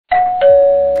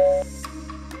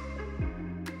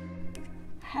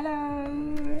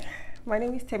My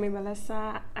name is Temi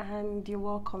Melissa and you're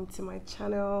welcome to my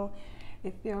channel.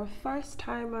 If you're a first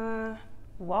timer,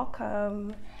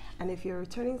 welcome, and if you're a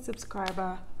returning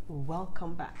subscriber,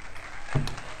 welcome back.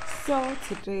 So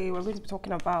today we're going to be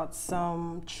talking about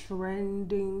some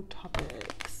trending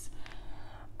topics.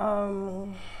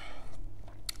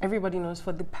 Everybody knows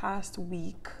for the past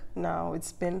week now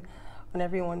it's been on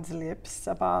everyone's lips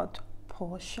about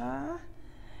Porsha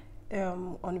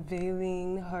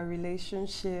unveiling her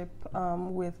relationship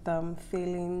with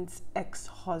Falynn's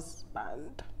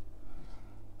ex-husband.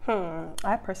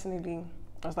 I personally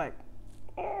was like,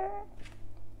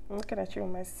 looking at you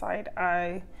on my side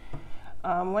eye.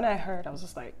 When I heard, I was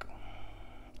just like,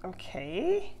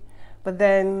 okay. But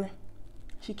then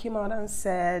she came out and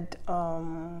said,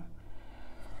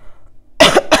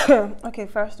 okay,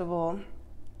 first of all,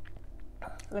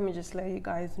 let me just let you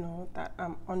guys know that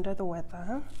I'm under the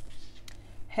weather.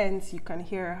 Hence, you can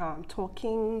hear how I'm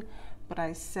talking, but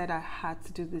I said I had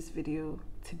to do this video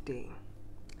today.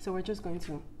 So we're just going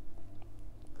to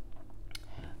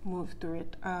move through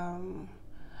it. I'm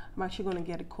actually going to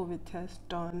get a COVID test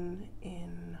done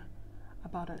in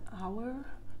about an hour,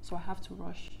 so I have to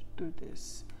rush through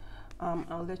this.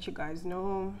 I'll let you guys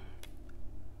know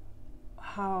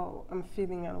how I'm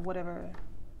feeling and whatever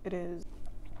it is.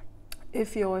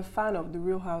 If you're a fan of the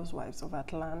Real Housewives of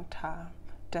Atlanta,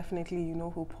 definitely you know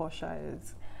who Porsha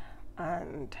is.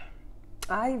 And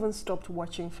I even stopped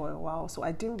watching for a while, so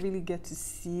I didn't really get to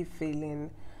see Falynn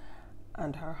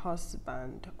and her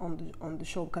husband on the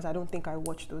show because I don't think I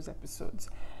watched those episodes.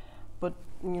 But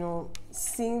you know,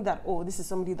 seeing that, oh, this is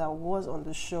somebody that was on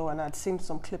the show, and I'd seen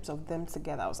some clips of them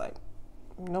together, I was like,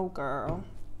 no girl.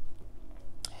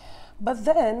 But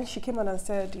then she came out and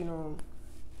said, you know,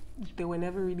 they were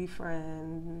never really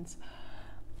friends,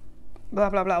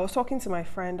 blah blah blah. I was talking to my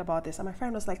friend about this, and my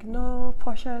friend was like, no,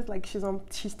 Porsha, like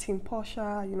she's team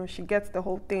Porsha, you know, she gets the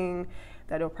whole thing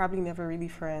that they were probably never really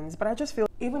friends. But I just feel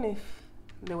even if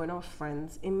they were not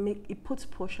friends, it puts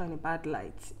Porsha in a bad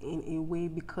light in a way,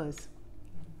 because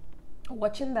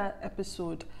watching that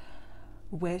episode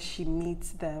where she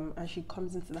meets them and she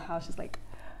comes into the house, she's like,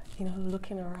 you know,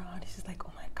 looking around, she's like,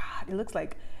 oh my god, it looks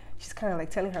like she's kind of like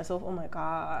telling herself, oh my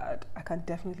god, I can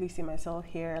definitely see myself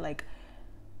here. Like,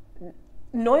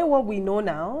 knowing what we know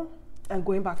now and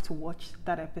going back to watch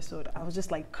that episode, I was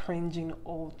just like cringing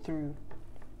all through.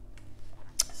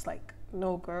 It's like,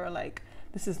 no girl, like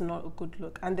this is not a good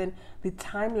look. And then the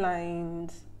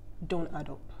timelines don't add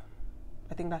up.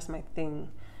 I think that's my thing.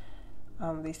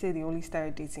 They say they only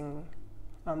started dating,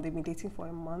 they've been dating for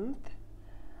a month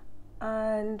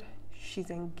and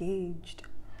she's engaged.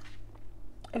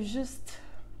 It's just,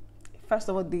 first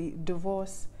of all, the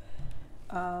divorce,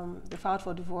 they filed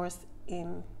for divorce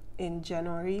in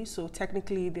January, so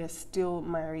technically they're still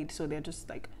married, so they're just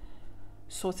like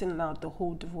sorting out the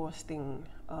whole divorce thing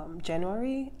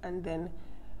January, and then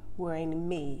we're in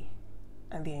May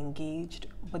and they're engaged,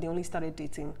 but they only started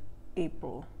dating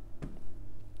April.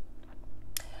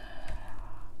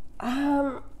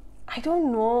 I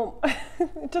don't know.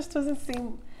 It just doesn't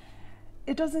seem,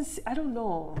 I don't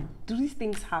know. Do these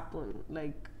things happen?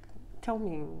 Like, tell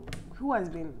me, who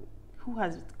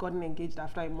has gotten engaged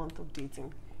after a month of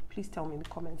dating? Please tell me in the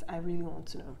comments. I really want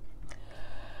to know.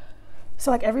 So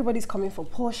like everybody's coming for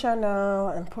Porsha now,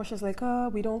 and Porsha's like, oh,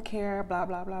 we don't care, blah,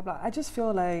 blah, blah, blah. I just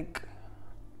feel like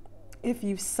if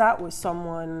you've sat with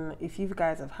someone, if you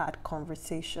guys have had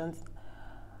conversations,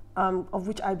 of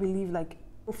which I believe, like,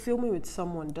 filming with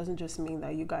someone doesn't just mean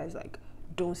that you guys like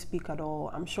don't speak at all.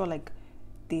 I'm sure like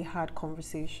they had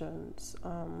conversations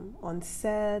on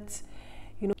set,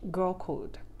 you know, girl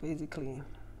code, basically.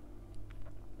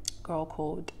 Girl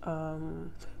code.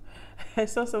 I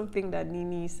saw something that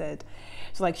Nini said.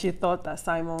 It's like she thought that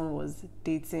Simon was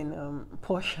dating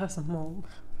Porsha's mom.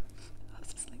 I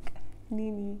was just like,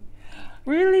 Nini,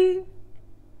 really?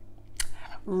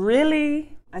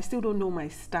 Really? I still don't know my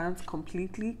stance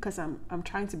completely, because I'm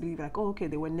trying to believe like, oh, okay,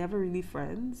 they were never really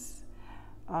friends.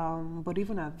 But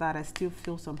even at that, I still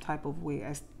feel some type of way.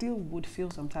 I still would feel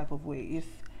some type of way if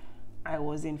I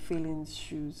was in Falynn's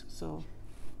shoes. So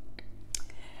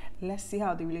let's see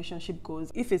how the relationship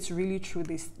goes. If it's really true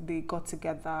they got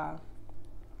together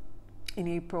in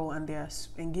April and they're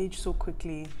engaged so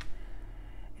quickly,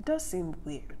 it does seem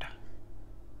weird.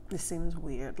 It seems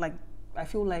weird. Like, I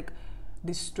feel like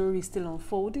the story is still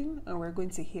unfolding and we're going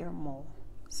to hear more.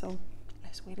 So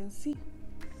let's wait and see.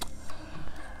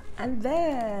 And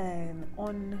then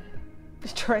on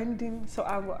trending, so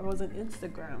I was on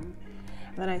Instagram,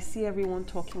 and then I see everyone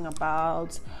talking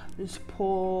about this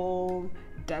Paul,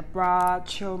 Deborah,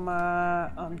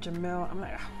 Choma, Jamel. I'm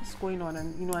like, what's going on?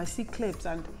 And you know, I see clips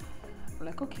and I'm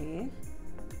like, okay,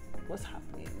 what's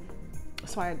happening?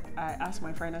 So I asked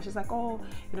my friend, and she's like, oh,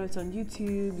 you know, it's on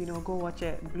YouTube, you know, go watch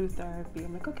it, Blue Therapy.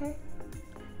 I'm like, okay.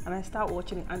 And I start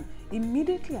watching it, and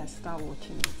immediately I start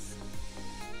watching it.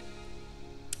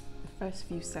 The first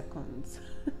few seconds,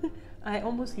 I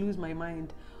almost lose my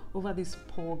mind over this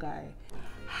poor guy.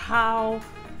 How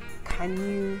can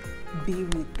you be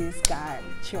with this guy,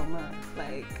 Chioma?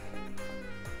 Like,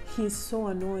 he's so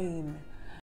annoying.